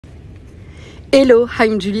Hello,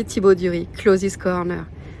 I'm Julie Thibaud-Dury, Closiist Corner.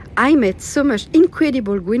 I met so much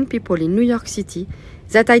incredible green people in New York City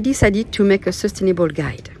that I decided to make a sustainable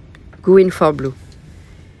guide, Green for Blue.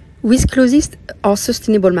 With Closiist, our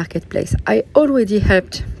sustainable marketplace, I already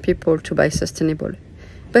helped people to buy sustainable,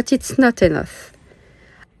 but it's not enough.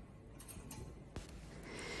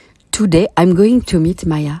 Today, I'm going to meet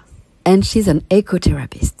Maia, and she's an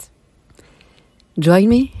ecotherapist. Join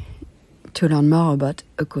me to learn more about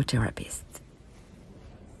ecotherapist.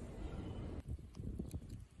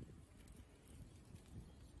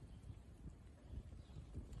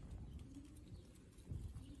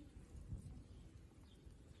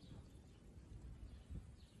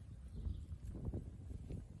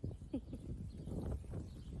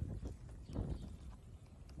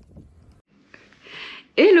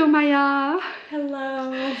 Hello, Maia.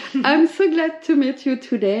 Hello. I'm so glad to meet you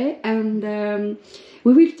today, and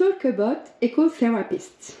we will talk about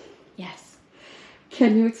ecotherapist. Yes.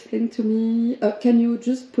 Can you explain to me? Can you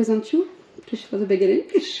just present you, just for the beginning?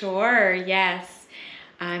 Sure, yes.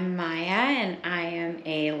 I'm Maia, and I am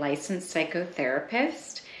a licensed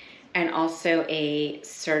psychotherapist and also a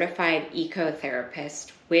certified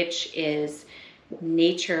ecotherapist, which is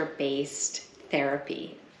nature-based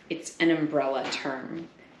therapy. It's an umbrella term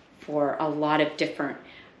for a lot of different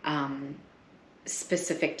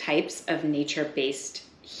specific types of nature-based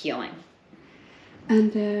healing.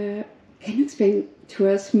 And can you explain to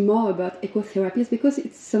us more about ecotherapy? Because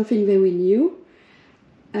it's something very new.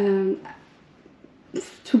 I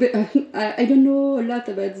don't know a lot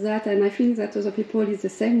about that, and I think that other people is the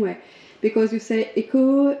same way. Because you say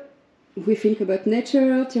eco, we think about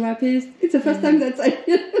nature, therapist. It's the first time that I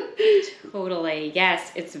Totally.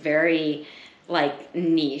 Yes. It's very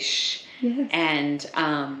niche. Yes. And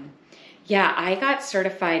I got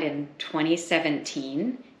certified in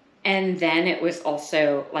 2017. And then it was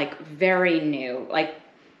also very new,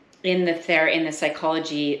 in the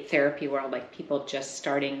psychology therapy world, people just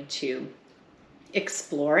starting to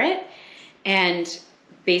explore it and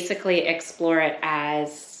basically explore it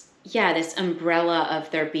as, this umbrella of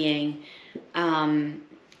there being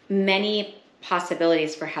many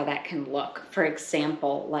possibilities for how that can look. For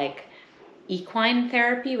example, equine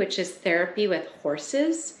therapy, which is therapy with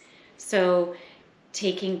horses. So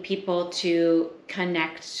taking people to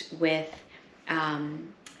connect with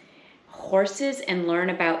horses and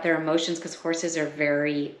learn about their emotions, because horses are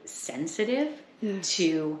very sensitive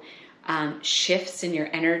to shifts in your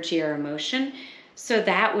energy or emotion. So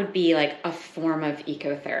that would be a form of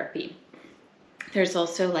ecotherapy. There's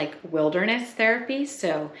also wilderness therapy.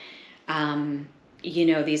 So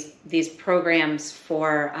these programs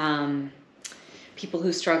for people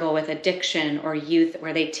who struggle with addiction or youth,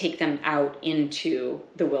 where they take them out into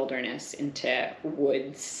the wilderness, into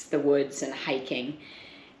the woods and hiking.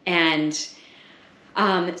 And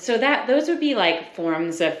so those would be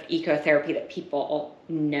forms of ecotherapy that people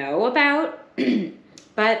know about.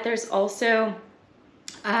 But there's also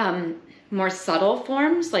more subtle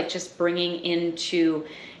forms, just bringing into,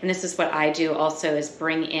 and this is what I do also, is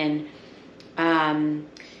bring in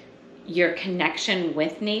your connection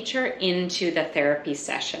with nature into the therapy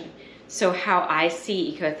session. So how I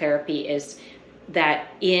see ecotherapy is that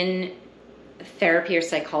in therapy or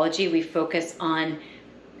psychology, we focus on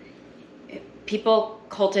people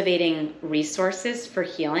cultivating resources for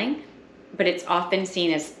healing, but it's often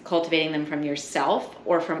seen as cultivating them from yourself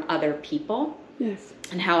or from other people. Yes.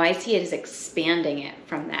 And how I see it is expanding it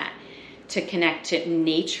from that to connect to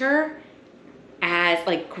nature as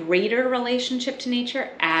greater relationship to nature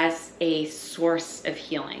as a source of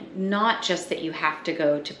healing. Not just that you have to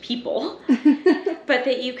go to people, but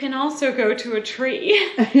that you can also go to a tree,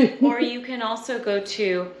 or you can also go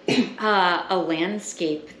to a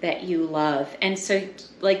landscape that you love. And so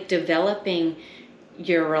developing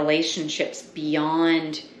your relationships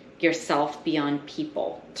beyond yourself, beyond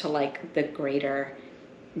people, to the greater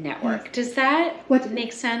network. Does that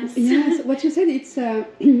make sense? Yes, what you said, it's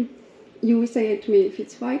you will say it to me if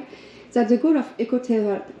it's right, that the goal of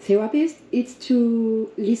ecotherapist is to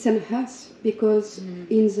listen to us, because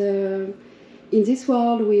in this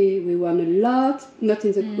world we want a lot, not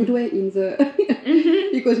in the good way, in the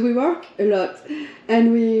because we work a lot,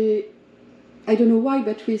 and I don't know why,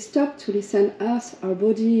 but we stop to listen us, our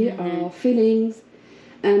body, our feelings,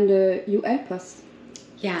 and you help us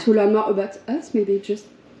to learn more about us. Maybe just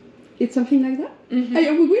it's something like that.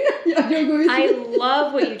 Mm-hmm. I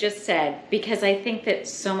love what you just said, because I think that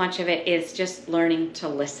so much of it is just learning to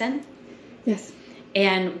listen. Yes.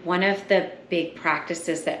 And one of the big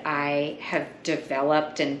practices that I have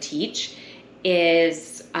developed and teach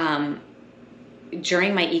is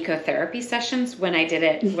during my ecotherapy sessions, when I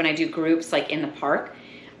do groups like in the park,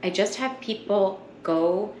 I just have people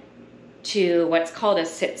go to what's called a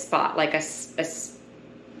sit spot, like a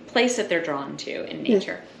place that they're drawn to in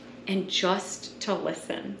nature, and just to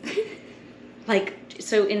listen. Like,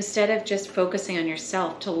 so instead of just focusing on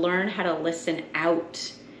yourself, to learn how to listen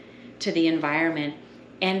out to the environment.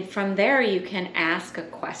 And from there, you can ask a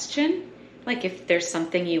question. Like if there's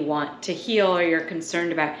something you want to heal or you're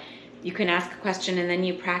concerned about, you can ask a question, and then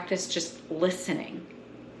you practice just listening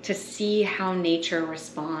to see how nature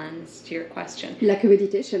responds to your question. Like a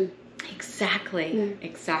meditation. Exactly. Yeah.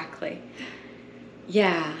 Exactly.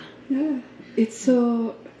 Yeah. Yeah. It's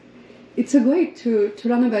so great to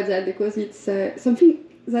learn about that, because it's something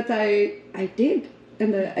that I did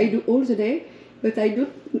and I do all the day, but I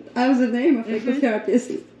don't have the name of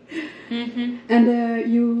ecotherapist. Mm-hmm.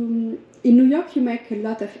 And you in New York, you make a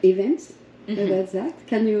lot of events about that.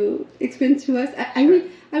 Can you explain to us? I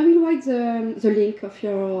will write the link of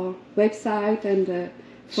your website and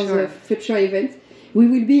for the future events. We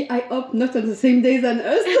will be, I hope, not on the same day than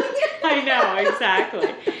us. I know,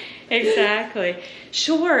 exactly.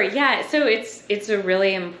 Sure, yeah. So it's a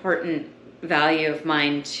really important value of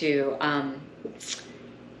mine to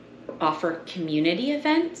offer community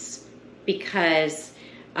events, because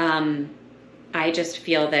I just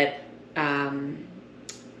feel that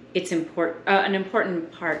it's important. An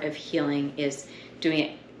important part of healing is doing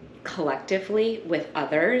it collectively with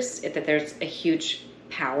others. That there's a huge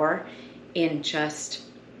power in just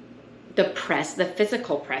the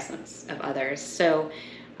physical presence of others. So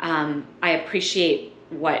I appreciate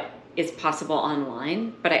what is possible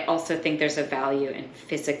online, but I also think there's a value in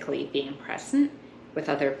physically being present with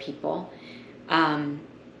other people,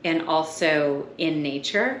 and also in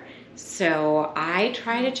nature. So I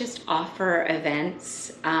try to just offer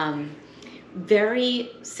events, very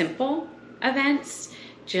simple events,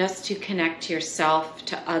 just to connect yourself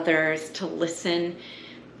to others, to listen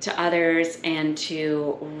to others, and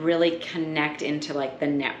to really connect into like the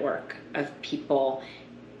network of people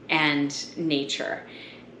and nature.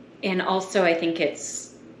 And also I think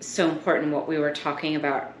it's so important what we were talking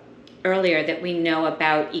about earlier, that we know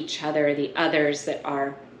about each other, the others that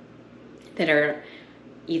are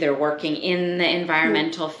either working in the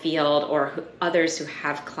environmental field or others who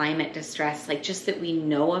have climate distress, like just that we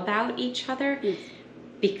know about each other.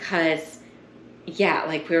 Because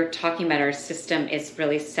like we were talking about, our system is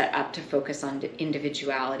really set up to focus on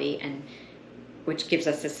individuality, and which gives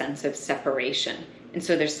us a sense of separation. And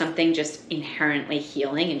so there's something just inherently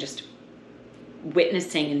healing and just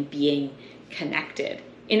witnessing and being connected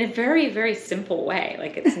in a very, very simple way.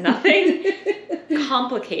 Like it's nothing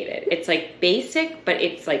complicated. It's like basic, but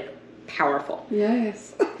it's like powerful.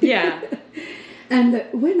 Yes. Yeah. And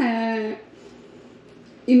when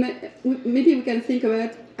maybe we can think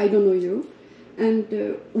about, I don't know you,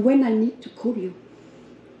 and when I need to call you,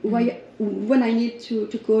 when I need to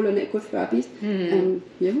call an ecotherapist, and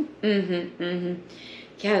you.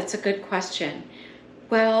 Yeah, that's a good question.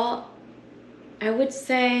 Well, I would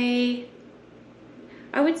say,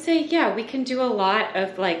 yeah, we can do a lot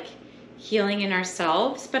of like healing in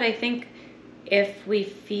ourselves, but I think if you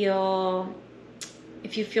feel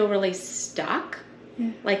really stuck,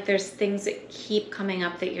 like there's things that keep coming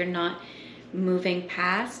up that you're not moving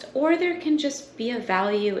past, or there can just be a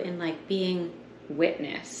value in like being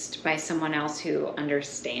witnessed by someone else who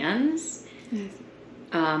understands.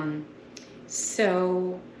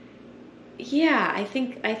 So yeah, I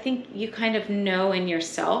think you kind of know in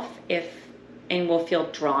yourself and will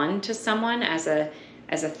feel drawn to someone as a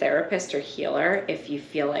therapist or healer if you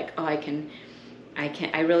feel like, oh,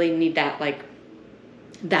 I really need that, like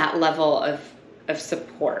that level of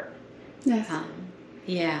support. Yes.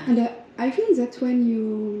 Yeah. And I think that when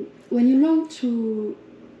you learn to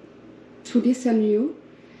listen you,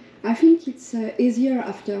 I think it's easier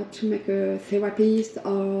after to make a therapist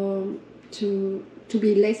or to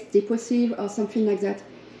be less depressive or something like that,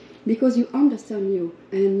 because you understand you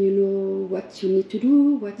and you know what you need to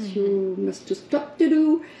do, what you must to stop to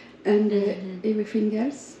do, and everything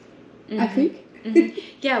else. I think.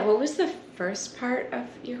 Yeah. What was the first part of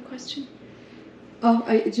your question? Oh,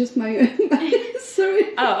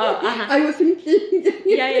 sorry. I was thinking.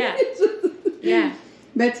 Yeah.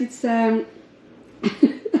 But it's Yeah.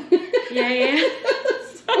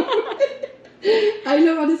 I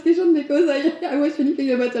love our discussion because I was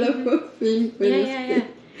thinking about a lot of things. Yeah.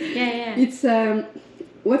 It's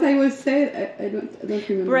what I was saying. I don't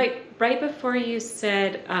remember. Right before you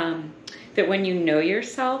said that when you know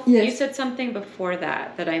yourself, yes. You said something before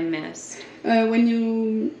that I missed. When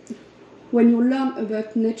you learn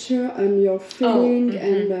about nature and your feeling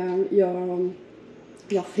and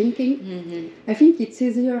you're thinking. I think it's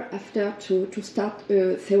easier after to start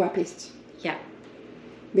a therapist. Yeah.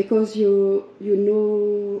 Because you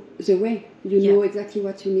know the way, you know exactly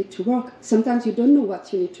what you need to work. Sometimes you don't know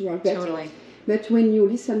what you need to work. But when you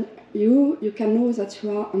listen, you can know that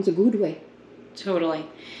you are on the good way. Totally.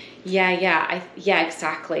 Yeah,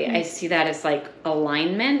 exactly. I see that as like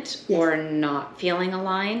alignment or not feeling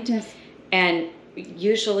aligned. Yes. And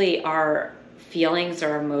usually our feelings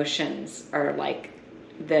or emotions are like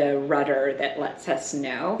the rudder that lets us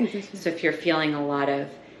know. Exactly. So if you're feeling a lot of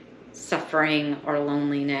suffering or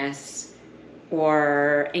loneliness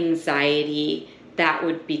or anxiety, that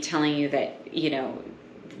would be telling you that,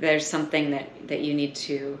 there's something that you need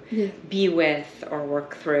to be with or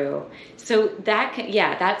work through. So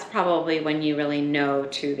that's probably when you really know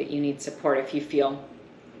too that you need support, if you feel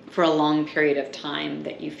for a long period of time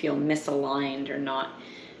that you feel misaligned or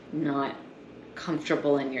not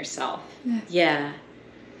comfortable in yourself. Yes. Yeah.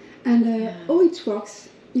 And how it works,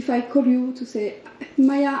 if I call you to say,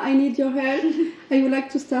 Maia, I need your help, I would like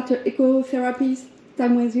to start an ecotherapist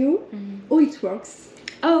time with you, how it works?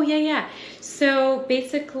 Oh, yeah. So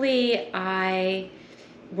basically, I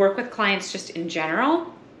work with clients just in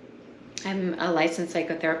general. I'm a licensed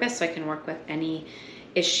psychotherapist, so I can work with any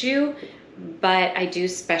issue, but I do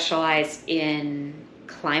specialize in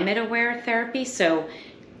climate-aware therapy, so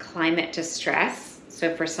climate distress.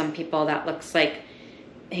 So for some people, that looks like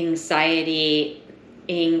anxiety,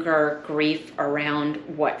 anger, grief around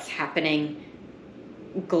what's happening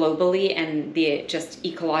globally and the just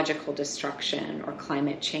ecological destruction or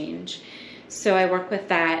climate change. So I work with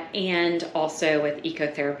that and also with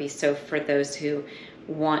ecotherapy. So for those who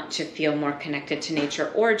want to feel more connected to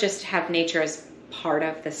nature or just have nature as part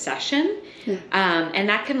of the session. And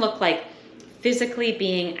that can look like physically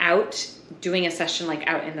being out, doing a session like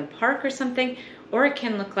out in the park or something, or it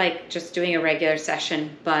can look like just doing a regular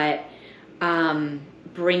session, but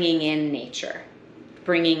bringing in nature.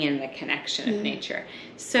 Bringing in the connection of nature.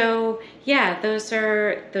 So those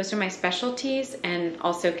are my specialties, and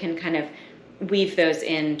also can kind of weave those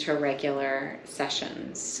into regular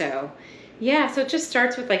sessions. So so it just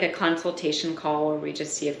starts with like a consultation call where we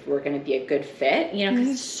just see if we're going to be a good fit, because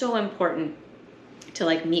it's so important to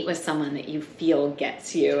like meet with someone that you feel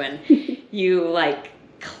gets you and you like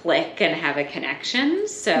click and have a connection.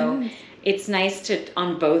 So it's nice to,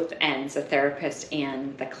 on both ends, the therapist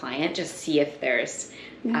and the client, just see if there's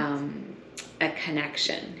a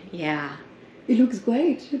connection. Yeah. It looks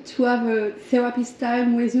great to have a therapist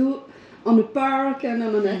time with you on the park and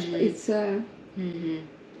on the nature.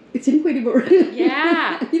 It's incredible.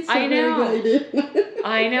 Yeah, It's a very good idea.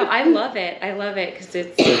 I know. I love it because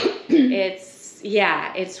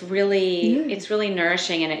it's really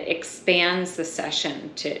nourishing, and it expands the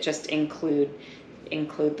session to just include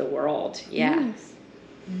the world. Yeah. Yes.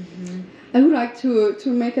 I would like to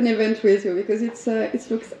make an event with you because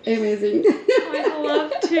it looks amazing. I'd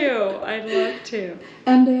love to.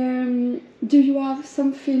 And do you have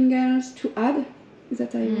something else to add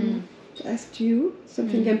that I want to ask you?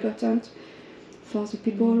 Something important for the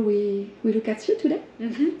people we look at you today?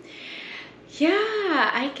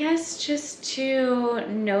 Yeah, I guess just to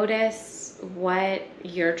notice what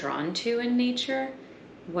you're drawn to in nature,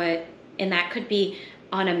 and that could be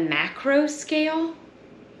on a macro scale,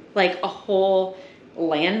 like a whole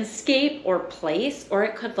landscape or place, or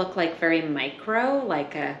it could look like very micro,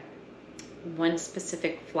 like one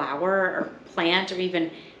specific flower or plant or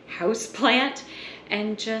even house plant,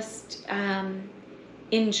 and just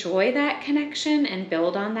enjoy that connection and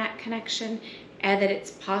build on that connection, and that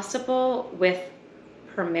it's possible with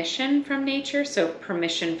permission from nature, so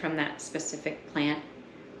permission from that specific plant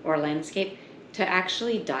or landscape to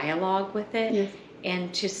actually dialogue with it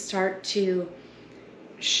and to start to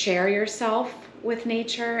share yourself with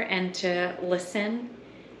nature and to listen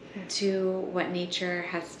to what nature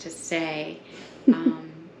has to say,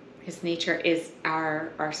 because nature is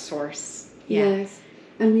our source. Yes,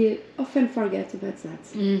 and we often forget about that,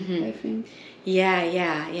 I think.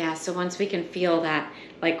 Yeah. So once we can feel that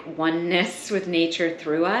like oneness with nature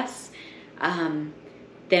through us,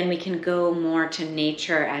 then we can go more to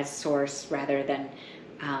nature as source rather than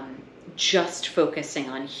just focusing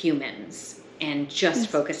on humans and just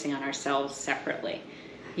focusing on ourselves separately.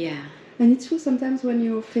 Yeah. And it's true, sometimes when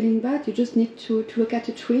you're feeling bad, you just need to look at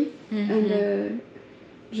a tree and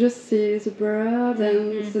just see the bird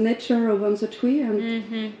and the nature around the tree,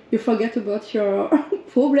 and you forget about your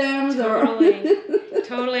problems.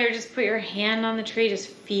 Totally, or just put your hand on the tree, just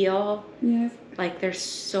feel like they're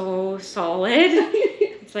so solid.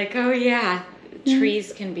 It's like, oh yeah,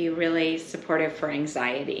 trees can be really supportive for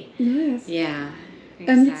anxiety. Yes. Yeah.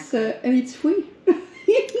 Exactly. And it's free.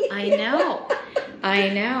 I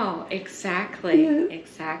know. Exactly. Yes.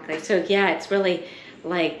 Exactly. So yeah, it's really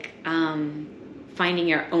like finding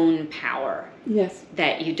your own power. Yes.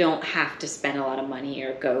 That you don't have to spend a lot of money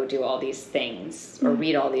or go do all these things or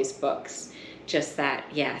read all these books. Just that,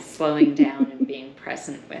 slowing down and being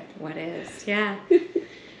present with what is. Yeah.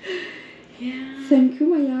 Yeah. Thank you,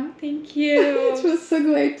 Maia. Thank you. It was so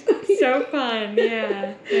great. So fun.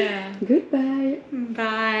 Yeah. Goodbye.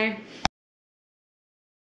 Bye.